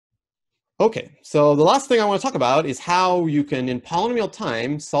Okay, so the last thing I want to talk about is how you can, in polynomial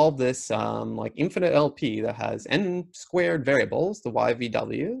time, solve this like infinite LP that has n squared variables, the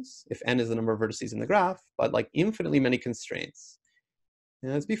YVWs, if n is the number of vertices in the graph, but like infinitely many constraints.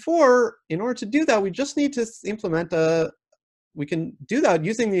 And as before, in order to do that, we just need to implement we can do that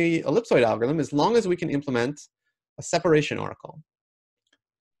using the ellipsoid algorithm as long as we can implement a separation oracle.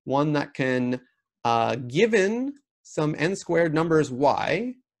 One that can, given some n squared numbers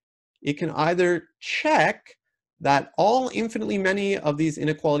y, it can either check that all infinitely many of these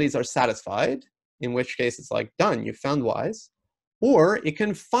inequalities are satisfied, in which case it's like, done, you found y's, or it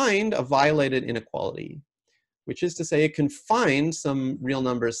can find a violated inequality, which is to say it can find some real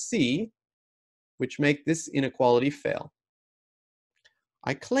numbers c, which make this inequality fail.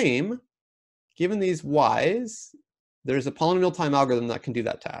 I claim, given these y's, there's a polynomial time algorithm that can do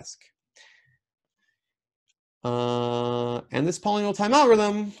that task. And this polynomial time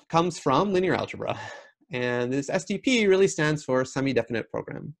algorithm comes from linear algebra. And this SDP really stands for semidefinite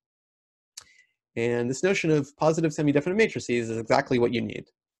program. And this notion of positive semidefinite matrices is exactly what you need.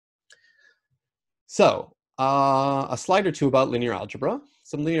 So, a slide or two about linear algebra.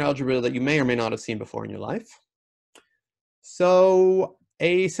 Some linear algebra that you may or may not have seen before in your life. So,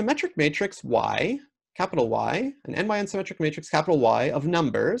 a symmetric matrix Y, capital Y, an n by n symmetric matrix, capital Y, of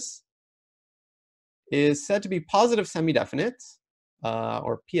numbers is said to be positive semidefinite,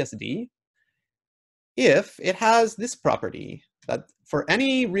 or PSD, if it has this property, that for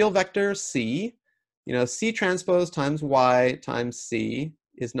any real vector c, c transpose times y times c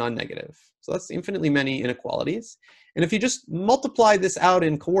is non-negative. So that's infinitely many inequalities. And if you just multiply this out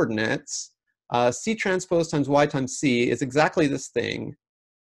in coordinates, c transpose times y times c is exactly this thing,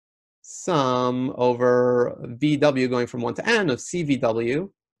 sum over vw going from 1 to n of cvw.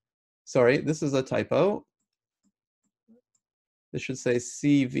 Sorry, this is a typo. This should say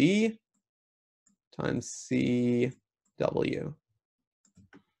CV times CW.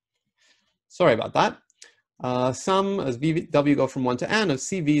 Sorry about that. Sum as VW go from 1 to n of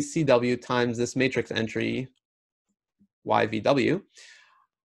CV, CW times this matrix entry YVW.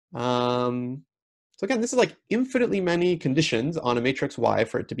 So again, this is like infinitely many conditions on a matrix Y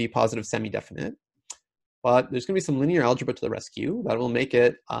for it to be positive semi-definite. But there's going to be some linear algebra to the rescue that will make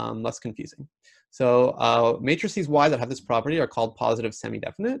it less confusing. So matrices Y that have this property are called positive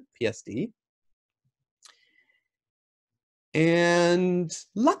semi-definite, PSD. And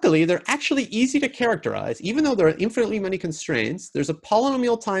luckily, they're actually easy to characterize. Even though there are infinitely many constraints, there's a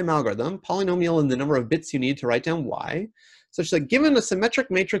polynomial time algorithm, polynomial in the number of bits you need to write down Y, such that given a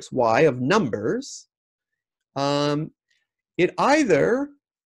symmetric matrix Y of numbers, it either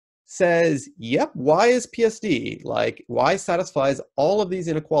says, yep, Y is PSD, like Y satisfies all of these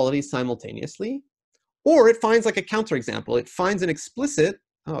inequalities simultaneously, or it finds like a counterexample. It finds an explicit,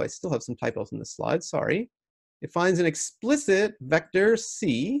 oh, I still have some typos in this slide, sorry. It finds an explicit vector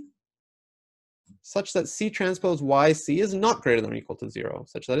C such that C transpose YC is not greater than or equal to 0,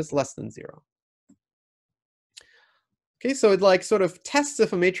 such that it's less than 0. Okay, so it like sort of tests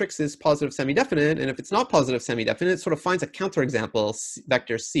if a matrix is positive semi-definite, and if it's not positive semi-definite, it sort of finds a counterexample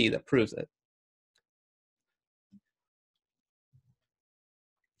vector C that proves it.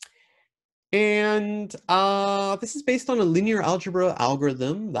 And this is based on a linear algebra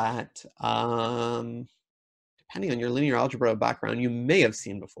algorithm that, depending on your linear algebra background, you may have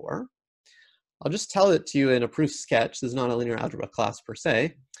seen before. I'll just tell it to you in a proof sketch. This is not a linear algebra class per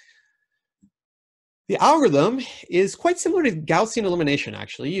se. The algorithm is quite similar to Gaussian elimination,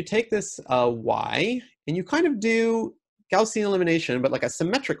 actually. You take this Y, and you kind of do Gaussian elimination, but like a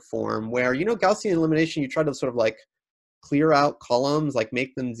symmetric form where, Gaussian elimination, you try to sort of like clear out columns, like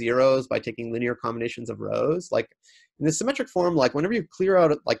make them zeros by taking linear combinations of rows. Like in the symmetric form, like whenever you clear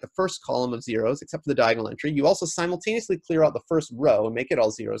out like the first column of zeros, except for the diagonal entry, you also simultaneously clear out the first row and make it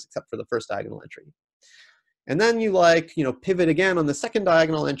all zeros except for the first diagonal entry. And then you pivot again on the second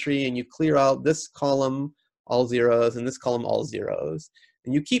diagonal entry and you clear out this column all zeros and this column all zeros.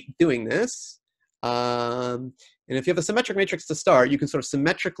 And you keep doing this. And if you have a symmetric matrix to start, you can sort of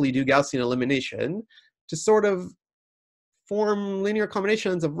symmetrically do Gaussian elimination to sort of form linear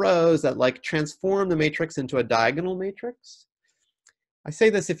combinations of rows that like transform the matrix into a diagonal matrix. I say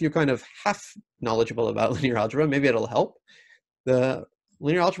this if you're kind of half knowledgeable about linear algebra, maybe it'll help. The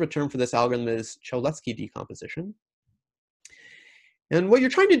linear algebra term for this algorithm is Cholesky decomposition. And what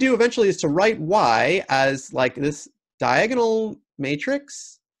you're trying to do eventually is to write Y as like this diagonal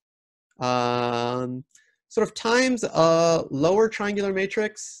matrix, sort of times a lower triangular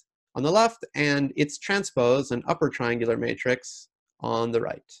matrix on the left, and its transpose, an upper triangular matrix, on the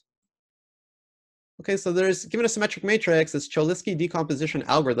right. Okay, so there's, given a symmetric matrix, this Cholesky decomposition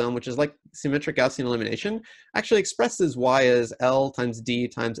algorithm, which is like symmetric Gaussian elimination, actually expresses y as L times D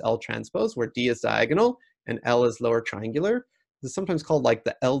times L transpose, where D is diagonal and L is lower triangular. This is sometimes called like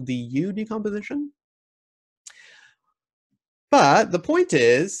the LDU decomposition. But the point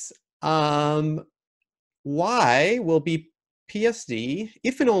is, y will be PSD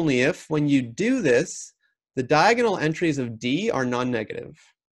if and only if, when you do this, the diagonal entries of D are non-negative.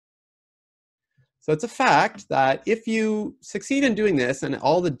 So it's a fact that if you succeed in doing this and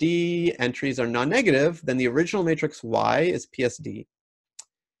all the D entries are non-negative, then the original matrix Y is PSD.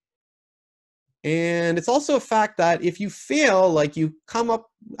 And it's also a fact that if you fail, like you come up,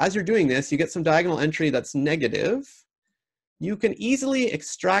 as you're doing this, you get some diagonal entry that's negative, you can easily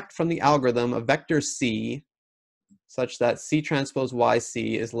extract from the algorithm a vector C such that C transpose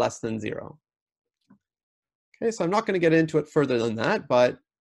YC is less than 0. Okay, so I'm not going to get into it further than that, but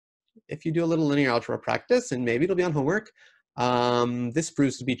if you do a little linear algebra practice, and maybe it'll be on homework, this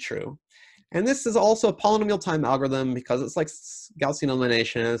proves to be true. And this is also a polynomial time algorithm because it's like Gaussian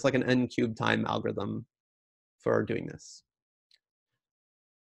elimination. It's like an n-cubed time algorithm for doing this.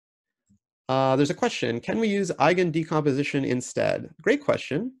 There's a question, can we use eigen decomposition instead? Great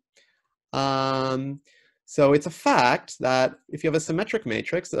question. So it's a fact that if you have a symmetric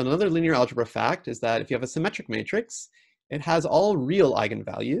matrix, another linear algebra fact is that if you have a symmetric matrix, it has all real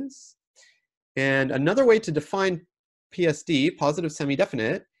eigenvalues. And another way to define PSD, positive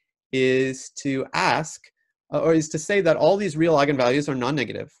semi-definite, is to ask, or is to say that all these real eigenvalues are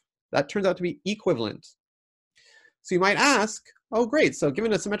non-negative. That turns out to be equivalent. So you might ask, oh great, so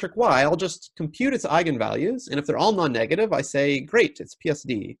given a symmetric Y, I'll just compute its eigenvalues, and if they're all non-negative, I say, great, it's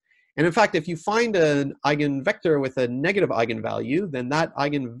PSD. And in fact, if you find an eigenvector with a negative eigenvalue, then that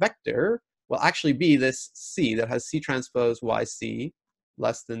eigenvector will actually be this C that has C transpose YC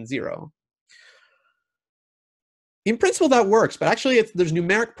less than 0. In principle, that works, but actually there's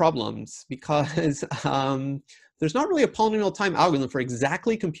numeric problems because there's not really a polynomial time algorithm for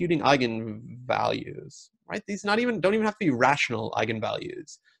exactly computing eigenvalues, right? These don't even have to be rational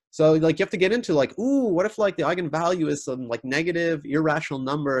eigenvalues. So like you have to get into like, ooh, what if like the eigenvalue is some like negative irrational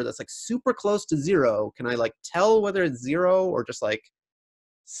number that's like super close to 0? Can I like tell whether it's 0 or just like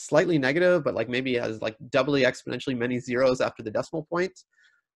slightly negative, but like maybe it has like doubly exponentially many zeros after the decimal point?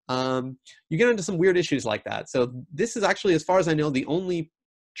 You get into some weird issues like that. So this is actually, as far as I know, the only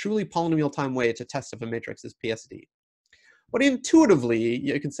truly polynomial time way to test if a matrix is PSD. But intuitively,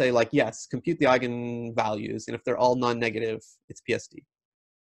 you can say like, yes, compute the eigenvalues, and if they're all non-negative, it's PSD.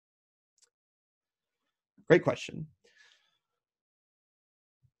 Great question.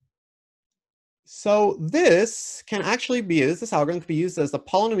 So this can actually be used, this algorithm can be used as the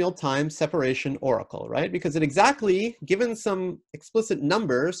polynomial time separation oracle, right? Because it exactly, given some explicit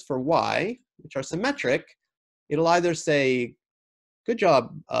numbers for y, which are symmetric, it'll either say, good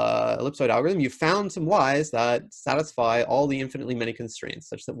job, ellipsoid algorithm, you found some y's that satisfy all the infinitely many constraints,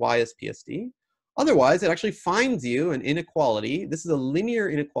 such that y is PSD. Otherwise, it actually finds you an inequality. This is a linear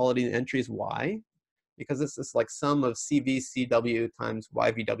inequality in entries y, because this is like sum of CVCW times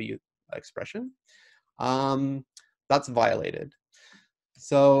YVW expression. That's violated.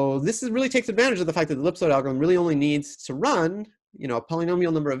 So this really takes advantage of the fact that the ellipsoid algorithm really only needs to run, a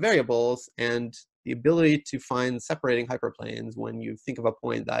polynomial number of variables and the ability to find separating hyperplanes when you think of a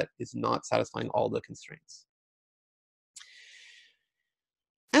point that is not satisfying all the constraints.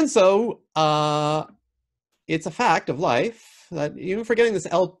 And so it's a fact of life that even for getting this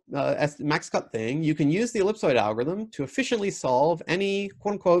max cut thing, you can use the ellipsoid algorithm to efficiently solve any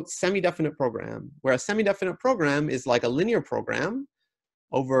quote-unquote semi-definite program, where a semi-definite program is like a linear program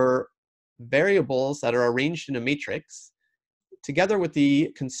over variables that are arranged in a matrix, together with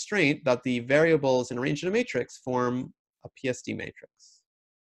the constraint that the variables arranged in a matrix form a PSD matrix.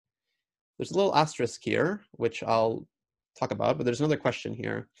 There's a little asterisk here, which I'll talk about, but there's another question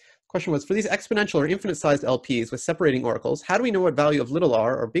here. The question was, for these exponential or infinite-sized LPs with separating oracles, how do we know what value of little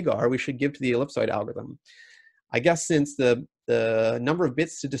r or big R we should give to the ellipsoid algorithm? I guess since the number of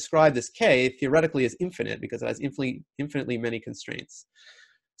bits to describe this k theoretically is infinite because it has infinitely many constraints.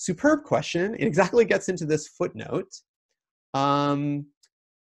 Superb question. It exactly gets into this footnote.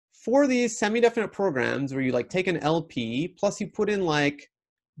 For these semi-definite programs where you like take an LP plus you put in like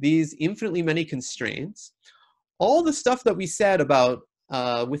these infinitely many constraints, all the stuff that we said about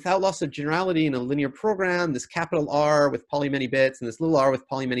without loss of generality in a linear program, this capital R with poly many bits and this little r with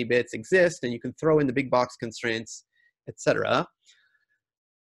poly many bits exist, and you can throw in the big box constraints, etc.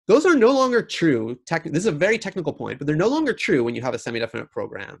 Those are no longer true. This is a very technical point, but they're no longer true when you have a semi-definite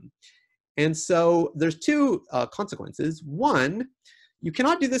program. And so there's two consequences. One, You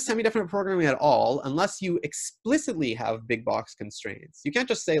cannot do this semi-definite programming at all unless you explicitly have big box constraints. You can't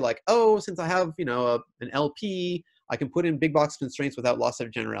just say like, oh, since I have, you know, an LP, I can put in big box constraints without loss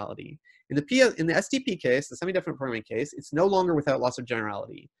of generality. In the SDP case, the semi-definite programming case, it's no longer without loss of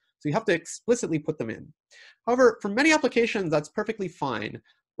generality. So you have to explicitly put them in. However, for many applications, that's perfectly fine.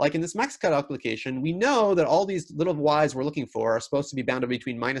 Like in this max cut application, we know that all these little y's we're looking for are supposed to be bounded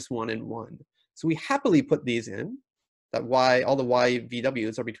between -1 and 1. So we happily put these in, that y, all the y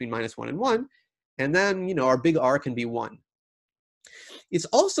VWs are between -1 and 1, and then, you know, our big R can be 1. It's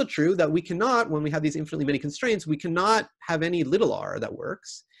also true that we cannot, when we have these infinitely many constraints, we cannot have any little r that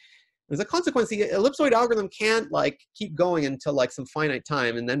works. As a consequence, the ellipsoid algorithm can't like keep going until like some finite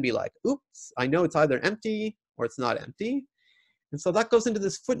time and then be like, oops, I know it's either empty or it's not empty. And so that goes into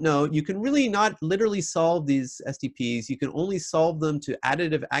this footnote. You can really not literally solve these SDPs. You can only solve them to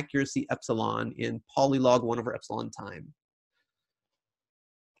additive accuracy epsilon in polylog 1 over epsilon time.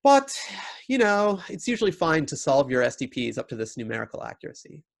 But, you know, it's usually fine to solve your SDPs up to this numerical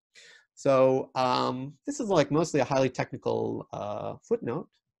accuracy. So this is like mostly a highly technical footnote.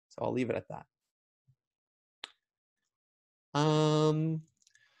 So I'll leave it at that.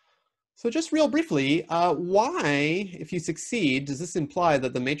 So just real briefly, why, if you succeed, does this imply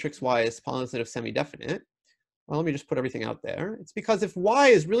that the matrix Y is positive semi-definite? Well, let me just put everything out there. It's because if Y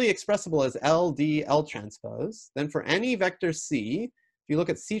is really expressible as LD L transpose, then for any vector C, if you look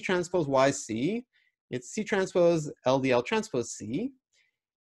at C transpose Y C, it's C transpose LD L transpose C.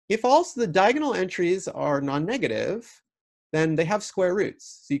 If also the diagonal entries are non-negative, then they have square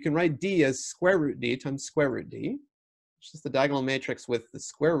roots. So you can write D as square root D times square root D. It's just the diagonal matrix with the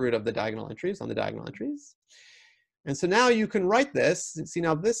square root of the diagonal entries on the diagonal entries. And so now you can write this. See,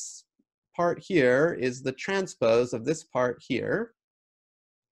 now this part here is the transpose of this part here.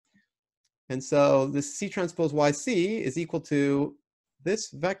 And so this C transpose YC is equal to this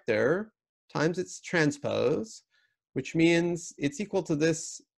vector times its transpose, which means it's equal to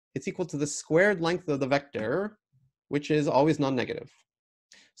this, it's equal to the squared length of the vector, which is always non-negative.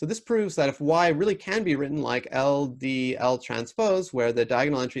 So this proves that if Y really can be written like LD L transpose, where the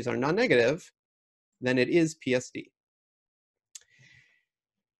diagonal entries are non-negative, then it is PSD.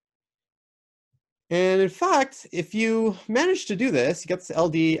 And in fact, if you manage to do this, you get this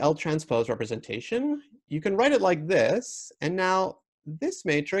LD L transpose representation, you can write it like this. And now this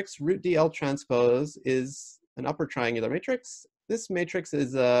matrix, root D L transpose, is an upper triangular matrix. This matrix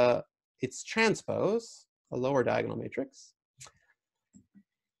is its transpose, a lower diagonal matrix.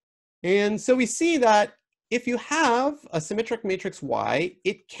 And so we see that if you have a symmetric matrix Y,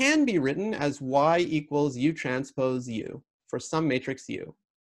 it can be written as Y equals U transpose U for some matrix U.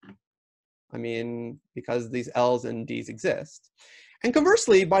 I mean, because these L's and D's exist. And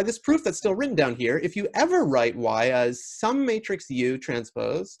conversely, by this proof that's still written down here, if you ever write Y as some matrix U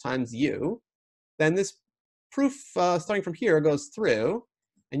transpose times U, then this proof starting from here goes through,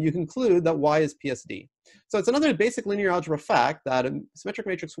 and you conclude that Y is PSD. So it's another basic linear algebra fact that a symmetric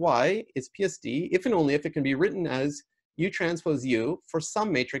matrix Y is PSD if and only if it can be written as U transpose U for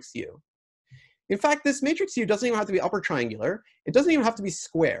some matrix U. In fact, this matrix U doesn't even have to be upper triangular. It doesn't even have to be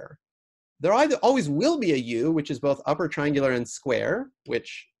square. There always will be a U, which is both upper triangular and square,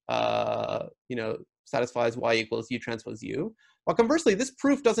 which you know, satisfies Y equals U transpose U. While conversely, this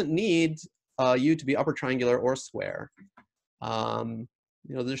proof doesn't need U to be upper triangular or square.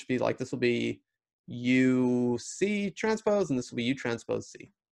 You know, there should be like, this will be UC transpose, and this will be U transpose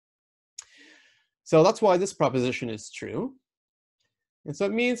C. So that's why this proposition is true. And so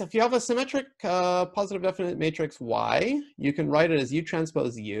it means if you have a symmetric positive definite matrix Y, you can write it as U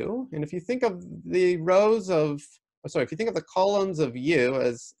transpose U. And if you think of the rows of, if you think of the columns of U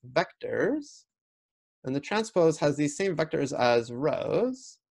as vectors, and the transpose has these same vectors as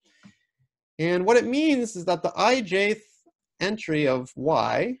rows. And what it means is that the ijth entry of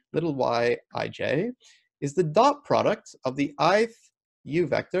Y, little y ij, is the dot product of the ith U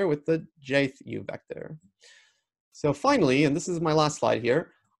vector with the jth U vector. So finally, and this is my last slide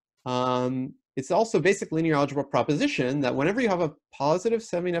here, it's also a basic linear algebra proposition that whenever you have a positive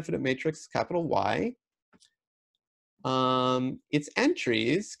semi-definite matrix, capital Y, its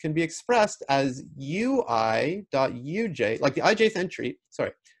entries can be expressed as ui dot uj, like the ijth entry,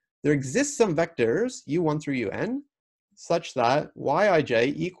 sorry, there exists some vectors, u1 through un, such that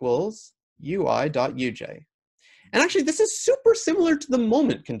yij equals ui dot uj. And actually, this is super similar to the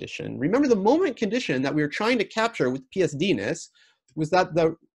moment condition. Remember, the moment condition that we were trying to capture with PSD-ness was that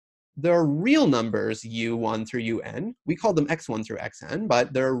there are real numbers u1 through un. We call them x1 through xn,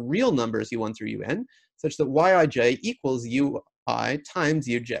 but there are real numbers u1 through un, such that yij equals ui times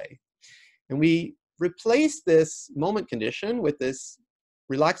uj. And we replace this moment condition with this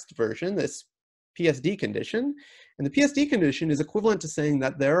relaxed version, this PSD condition. And the PSD condition is equivalent to saying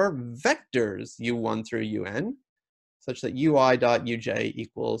that there are vectors u1 through un, such that ui dot uj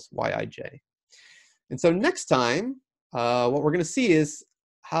equals yij. And so next time, what we're going to see is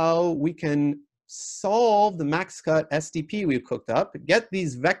how we can solve the max cut SDP we've cooked up, get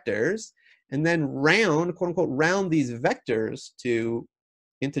these vectors, and then round, quote unquote, round these vectors to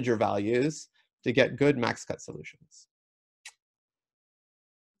integer values to get good max cut solutions.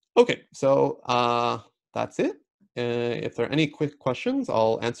 Okay, so that's it. If there are any quick questions,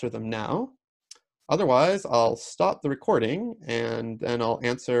 I'll answer them now. Otherwise, I'll stop the recording and then I'll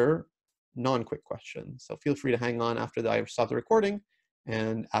answer non-quick questions. So feel free to hang on after I stop the recording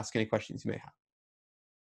and ask any questions you may have.